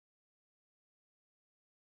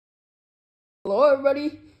Hello,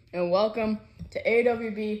 everybody, and welcome to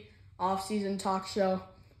AWB Off-Season Talk Show.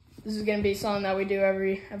 This is going to be something that we do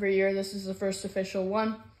every year. This is the first official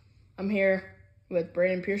one. I'm here with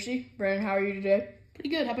Branden Piercy. Branden, how are you today? Pretty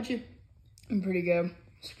good. How about you? I'm pretty good.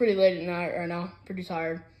 It's pretty late at night right now. Pretty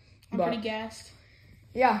tired. I'm pretty gassed.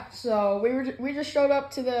 Yeah, so we just showed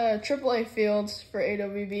up to the AAA fields for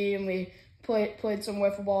AWB, and we played some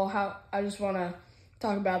wiffle ball. I just want to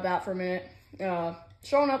talk about that for a minute.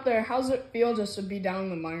 Showing up there, how's it feel just to be down in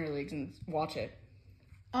the minor leagues and watch it?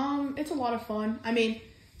 It's a lot of fun. I mean,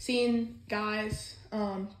 seeing guys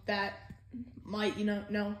that might,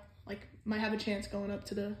 might have a chance going up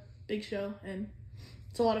to the big show, and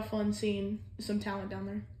it's a lot of fun seeing some talent down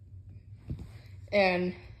there.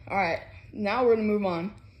 And, all right, now we're going to move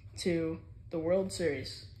on to the World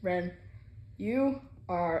Series. Ren, you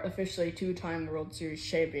are officially two-time World Series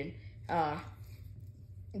champion.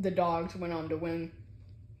 The Dogs went on to win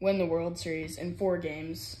the World Series in 4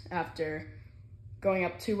 games after going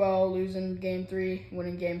up 2-0, losing Game 3,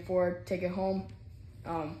 winning Game 4, take it home.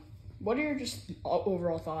 What are your just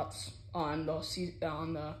overall thoughts on the series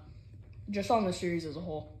as a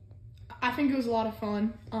whole? I think it was a lot of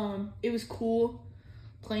fun. It was cool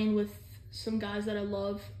playing with some guys that I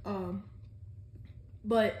love,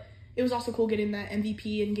 but it was also cool getting that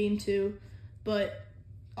MVP in Game 2, but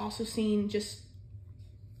also seeing just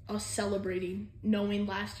us celebrating, knowing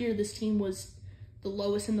last year this team was the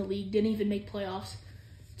lowest in the league, didn't even make playoffs.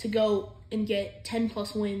 To go and get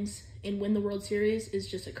 10-plus wins and win the World Series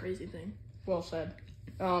is just a crazy thing. Well said.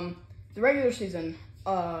 The regular season,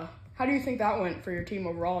 how do you think that went for your team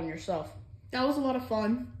overall and yourself? That was a lot of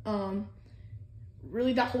fun.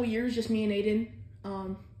 Really, that whole year was just me and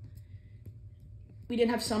Aiden. We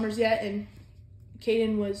didn't have summers yet, and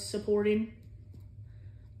Caden was supporting.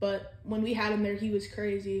 But when we had him there, he was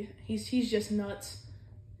crazy. He's just nuts.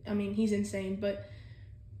 I mean, he's insane. But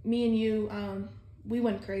me and you, we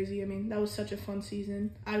went crazy. I mean, that was such a fun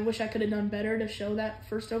season. I wish I could have done better to show that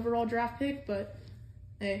first overall draft pick. But,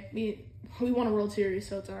 hey, we won a World Series,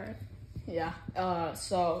 so it's all right. Yeah.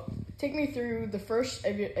 So take me through the first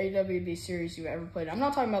AWB series you ever played. I'm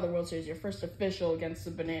not talking about the World Series. Your first official against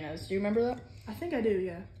the Bananas. Do you remember that? I think I do,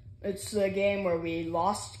 yeah. It's the game where we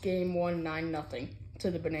lost Game 1 9-0. To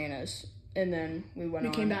the Bananas, and then we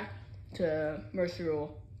came back to Mercy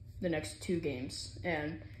Rule the next 2 games.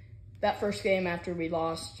 And that first game after we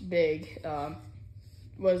lost big,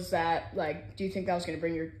 was that, do you think that was going to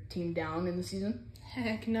bring your team down in the season?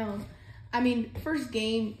 Heck no. I mean, first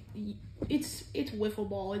game, it's wiffle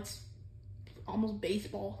ball. It's almost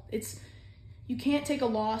baseball. You can't take a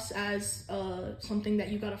loss as something that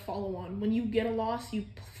you got to follow on. When you get a loss, you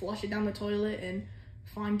flush it down the toilet and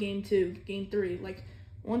find Game 2, Game 3.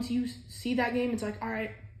 Once you see that game, it's all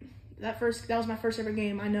right, that was my first ever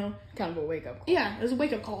game. I know. Kind of a wake-up call. Yeah, it was a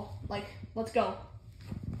wake-up call. Let's go.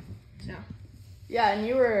 So. Yeah, and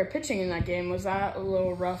you were pitching in that game. Was that a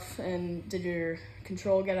little rough, and did your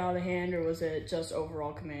control get out of hand, or was it just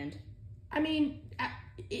overall command? I mean,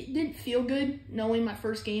 it didn't feel good knowing my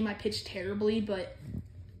first game I pitched terribly, but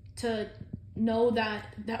to know that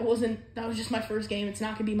was just my first game, it's not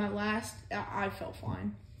going to be my last, I felt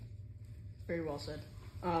fine. Very well said.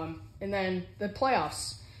 And then the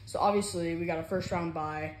playoffs. So obviously we got a first round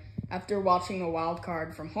bye. After watching the wild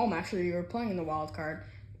card from home, actually you were playing in the wild card.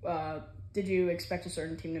 Did you expect a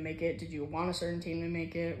certain team to make it? Did you want a certain team to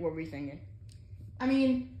make it? What were you thinking? I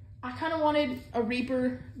mean, I kind of wanted a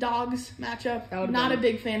Reaper Dogs matchup. Not a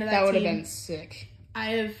big fan of that team. That would have been sick. I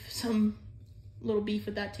have some little beef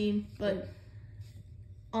with that team, but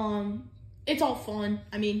it's all fun.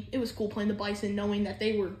 I mean, it was cool playing the Bison, knowing that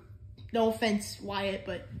they were, no offense, Wyatt,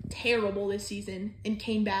 but terrible this season and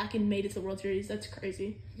came back and made it to the World Series. That's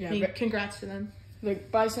crazy. Yeah, I mean, congrats to them. The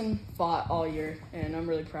Bison fought all year, and I'm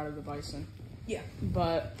really proud of the Bison. Yeah.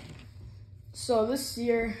 But, so this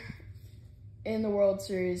year in the World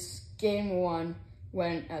Series, Game 1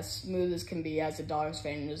 went as smooth as can be as a Dogs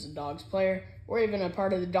fan and as a Dogs player, or even a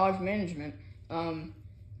part of the Dogs management.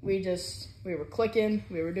 We were clicking,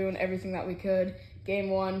 we were doing everything that we could.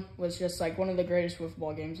 Game 1 was just one of the greatest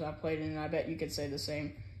football games I've played in, and I bet you could say the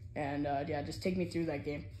same. And yeah, just take me through that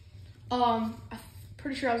game. I'm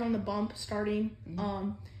pretty sure I was on the bump starting.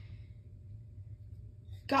 Mm-hmm.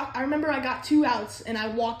 I remember I got 2 outs and I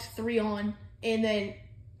walked 3 on, and then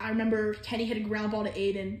I remember Kenny hit a ground ball to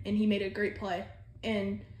Aiden and he made a great play.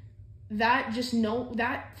 And that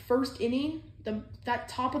first inning, that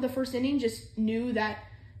top of the first inning, just knew that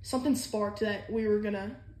something sparked that we're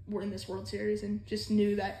in this World Series, and just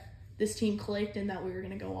knew that this team clicked and that we were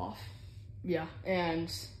going to go off. Yeah,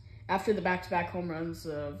 and after the back-to-back home runs,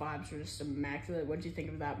 the vibes were just immaculate. What did you think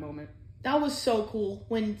of that moment? that was so cool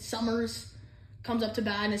when Summers comes up to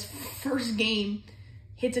bat in his first game,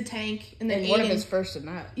 hits a tank, and then And Aiden, one of his first at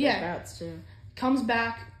Yeah. bats, too. comes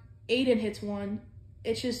back, Aiden hits one.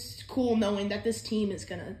 It's just cool knowing that this team is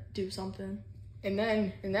going to do something. And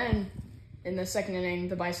then in the second inning,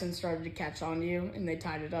 the Bison started to catch on to you, and they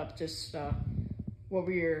tied it up. Just what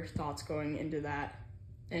were your thoughts going into that,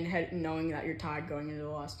 and knowing that you're tied going into the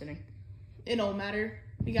last inning? It don't matter.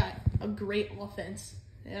 We got a great offense.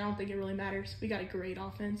 I don't think it really matters. We got a great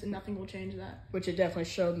offense, and nothing will change that. Which it definitely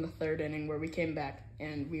showed in the third inning, where we came back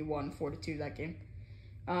and we won 4-2 that game.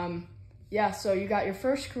 Yeah, so you got your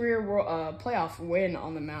first career playoff win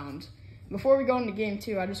on the mound. Before we go into game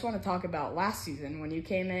 2, I just want to talk about last season when you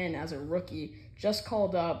came in as a rookie, just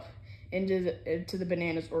called up into the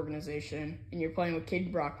Bananas organization, and you're playing with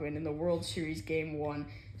Caden Brockman in the World Series Game 1.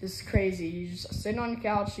 This is crazy. You just sitting on your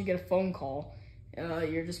couch, you get a phone call.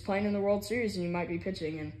 You're just playing in the World Series, and you might be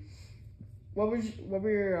pitching. And what was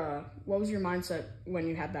your mindset when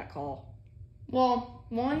you had that call? Well,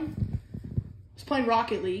 one, I was playing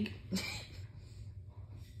Rocket League.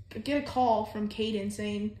 I get a call from Caden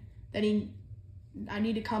saying that I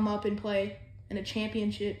need to come up and play in a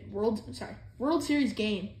championship World Series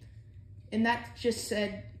game, and that just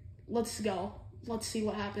said, "Let's go. Let's see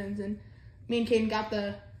what happens." And me and Caden got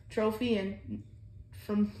the trophy, and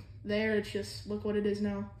from there, it's just look what it is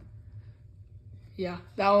now. Yeah,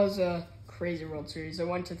 that was a crazy World Series. It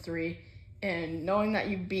went to 3, and knowing that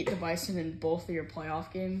you beat the Bison in both of your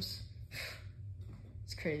playoff games,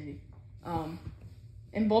 it's crazy.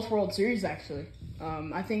 In both World Series, actually.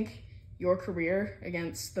 I think your career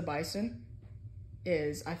against the Bison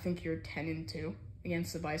is, I think you're 10-2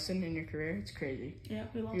 against the Bison in your career. It's crazy. Yeah,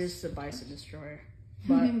 we lost. You're just the Bison destroyer.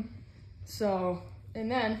 But,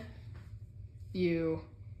 and then it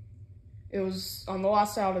was on the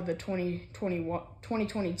last out of the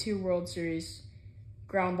 2022 World Series,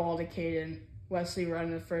 ground ball to Caden. Wesley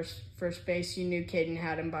running the first base. You knew Caden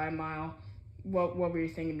had him by a mile. What were you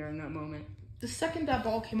thinking during that moment? The second that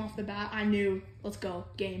ball came off the bat, I knew, let's go,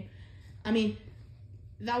 game. I mean,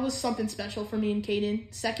 that was something special for me and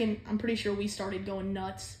Caden. Second, I'm pretty sure we started going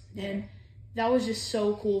nuts, and that was just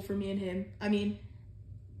so cool for me and him. I mean,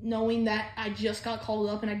 knowing that I just got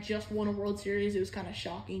called up and I just won a World Series, it was kind of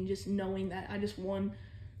shocking just knowing that I just won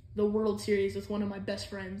the World Series with one of my best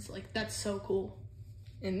friends. Like, that's so cool.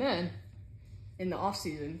 And then, in the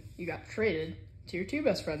offseason, you got traded to your 2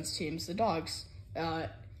 best friends' teams, the Dogs.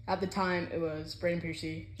 At the time, it was Branden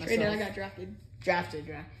Piercy, myself. Traded, I got drafted. Drafted.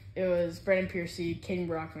 It was Branden Piercy, Caden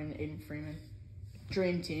Brockman, Aiden Freeman.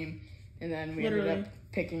 Dream team. And then we ended up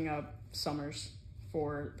picking up Summers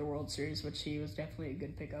for the World Series, which he was definitely a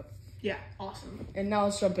good pickup. Yeah, awesome. And now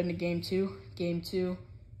let's jump into Game 2. Game 2.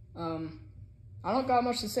 I don't got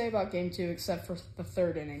much to say about Game 2 except for the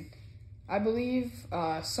third inning. I believe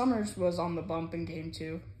Summers was on the bump in Game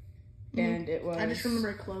 2. And it was... I just remember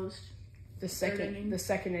it closed. The second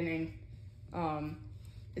inning,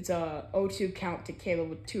 it's a 0-2 count to Caleb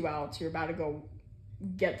with 2 outs. You're about to go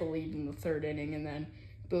get the lead in the third inning, and then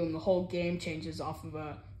boom, the whole game changes off of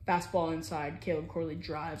a fastball inside. Caleb Corley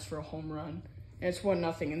drives for a home run, and it's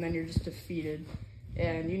 1-0. And then you're just defeated,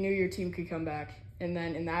 and you knew your team could come back. And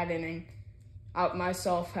then in that inning,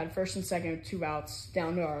 myself had first and second with 2 outs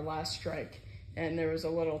down to our last strike. And there was a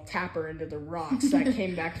little tapper into the rocks that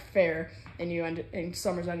came back fair, and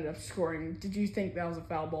Summers ended up scoring. Did you think that was a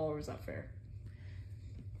foul ball, or was that fair?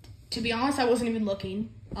 To be honest, I wasn't even looking.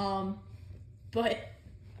 But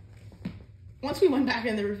once we went back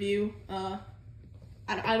in the review, I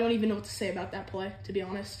don't even know what to say about that play, to be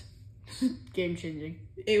honest. Game changing.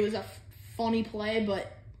 It was a funny play, but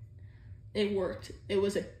it worked. It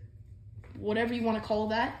was a, whatever you want to call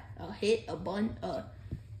that, a hit, a bunt,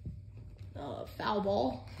 foul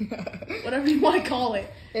ball, whatever you want to call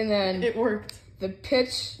it. And then it worked. The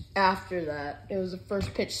pitch after that, it was the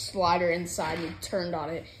first pitch slider inside, and he turned on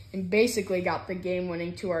it and basically got the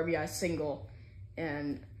game-winning 2 RBI single.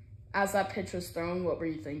 And as that pitch was thrown, what were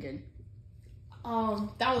you thinking?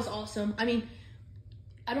 That was awesome. I mean,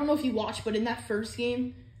 I don't know if you watched, but in that first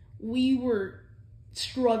game, we were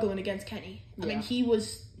struggling against Kenny. I mean,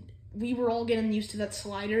 we were all getting used to that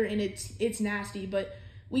slider, and it's nasty, but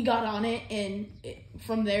we got on it, and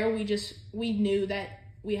from there, we knew that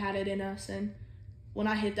we had it in us. And when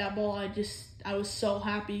I hit that ball, I was so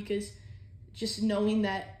happy, because just knowing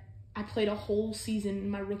that I played a whole season in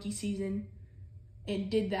my rookie season and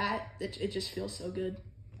did that, it just feels so good.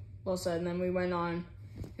 Well said. And then we went on,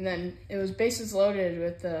 and then it was bases loaded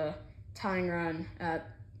with the tying run at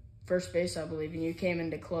first base, I believe, and you came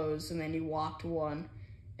in to close, and then you walked 1,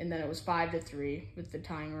 and then it was 5-3 with the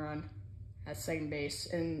tying run. at second base,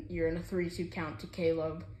 and you're in a 3-2 count to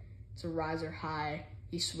Caleb. It's a riser high.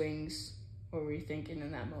 He swings. What were you thinking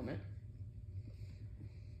in that moment?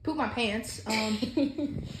 Poop my pants.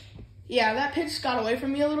 Yeah, that pitch got away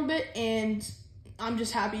from me a little bit, and I'm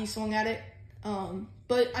just happy he swung at it.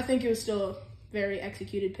 But I think it was still a very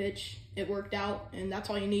executed pitch. It worked out, and that's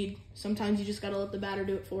all you need. Sometimes you just got to let the batter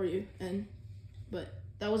do it for you. But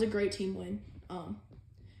that was a great team win.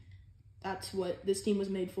 That's what this team was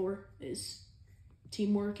made for, is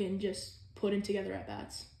teamwork and just putting together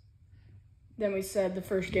at-bats. Then we said the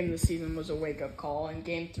first game of the season was a wake-up call, and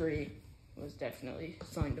Game 3 was definitely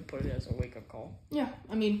something to put it as a wake-up call. Yeah,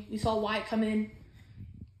 I mean, we saw Wyatt come in.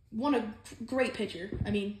 What a great pitcher.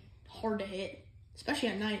 I mean, hard to hit, especially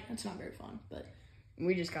at night. That's not very fun. But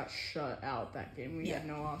we just got shut out that game. We had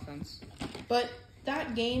no offense. But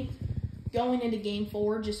that game, going into Game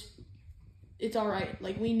 4, it's all right.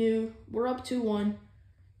 Like, we knew we're up 2-1.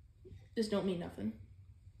 This don't mean nothing.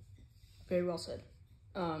 Very well said.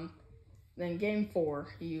 Then Game 4,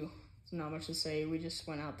 there's not much to say. We just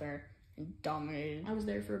went out there and dominated. I was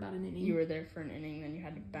there for about an inning. You were there for an inning, then you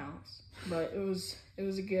had to bounce. But it was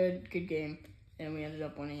a good game, and we ended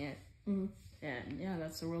up winning it. Mm-hmm. And, yeah,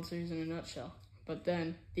 that's the World Series in a nutshell. But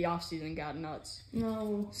then the offseason got nuts.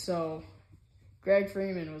 No. So Greg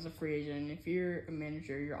Freeman was a free agent. If you're a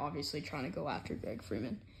manager, you're obviously trying to go after Greg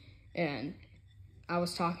Freeman. And I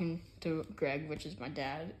was talking to Greg, which is my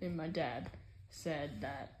dad, and my dad said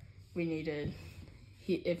that we needed,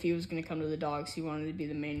 if he was going to come to the Dogs, he wanted to be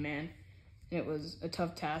the main man. And it was a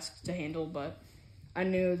tough task to handle, but I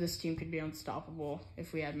knew this team could be unstoppable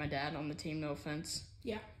if we had my dad on the team, no offense.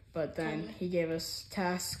 Yeah. But then he gave us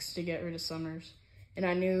tasks to get rid of Summers. And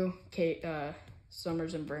I knew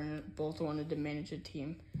Summers and Branden both wanted to manage a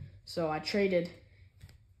team. So I traded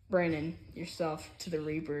Branden, yourself, to the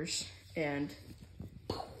Reapers. And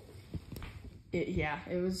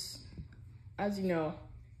it was, as you know,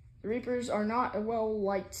 the Reapers are not a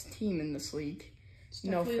well-liked team in this league.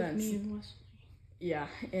 No offense. Yeah,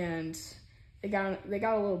 and they got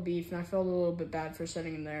a little beef, and I felt a little bit bad for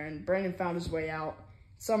setting him there. And Branden found his way out.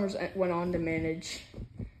 Summers went on to manage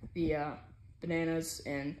the Bananas,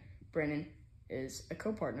 and Branden is a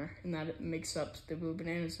co-partner, and that makes up the Blue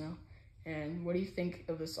Bananas now. And what do you think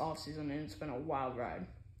of this offseason? And it's been a wild ride.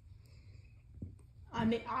 I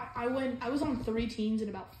mean, I was on 3 teams in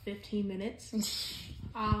about 15 minutes.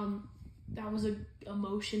 That was an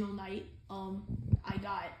emotional night. I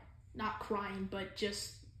got, not crying, but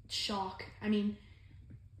just shock. I mean,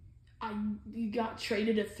 you got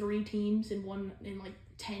traded to 3 teams in like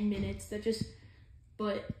 10 minutes.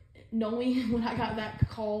 But knowing when I got that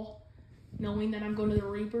call, knowing that I'm going to the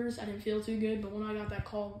Reapers, I didn't feel too good. But when I got that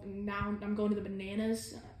call, now I'm going to the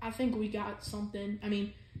Bananas, I think we got something. I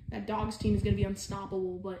mean, that Dogs team is going to be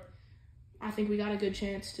unstoppable, but I think we got a good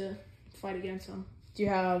chance to fight against them. Do you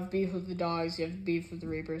have beef with the Dogs? Do you have beef with the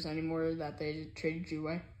Reapers anymore that they traded you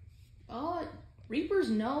away? Reapers,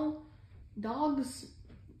 no. Dogs,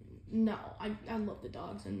 no. I love the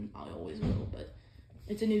Dogs, and I always will, but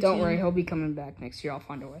it's a new team. Don't worry, he'll be coming back next year. I'll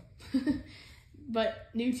find a way. But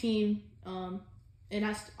new team, and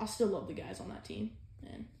I still love the guys on that team,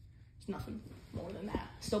 and there's nothing more than that.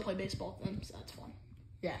 Still play baseball with them, so that's fun.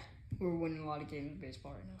 Yeah, we're winning a lot of games of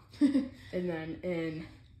baseball right now. And then in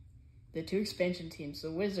the 2 expansion teams,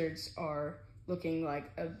 the Wizards are looking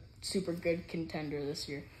like a super good contender this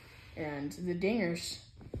year. And the Dingers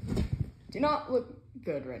do not look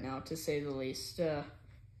good right now, to say the least.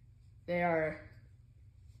 They are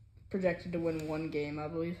projected to win 1 game, I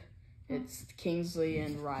believe. It's Kingsley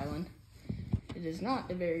and Ryland. It is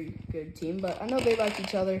not a very good team, but I know they like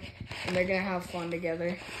each other, and they're going to have fun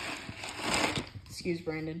together. Excuse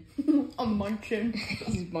Branden. I'm munching.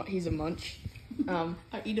 He's a munch.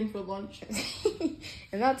 I eat him for lunch.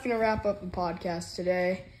 And that's going to wrap up the podcast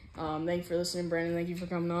today. Thank you for listening, Branden. Thank you for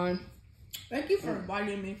coming on. Thank you for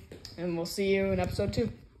inviting me. And we'll see you in episode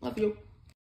 2. Love you.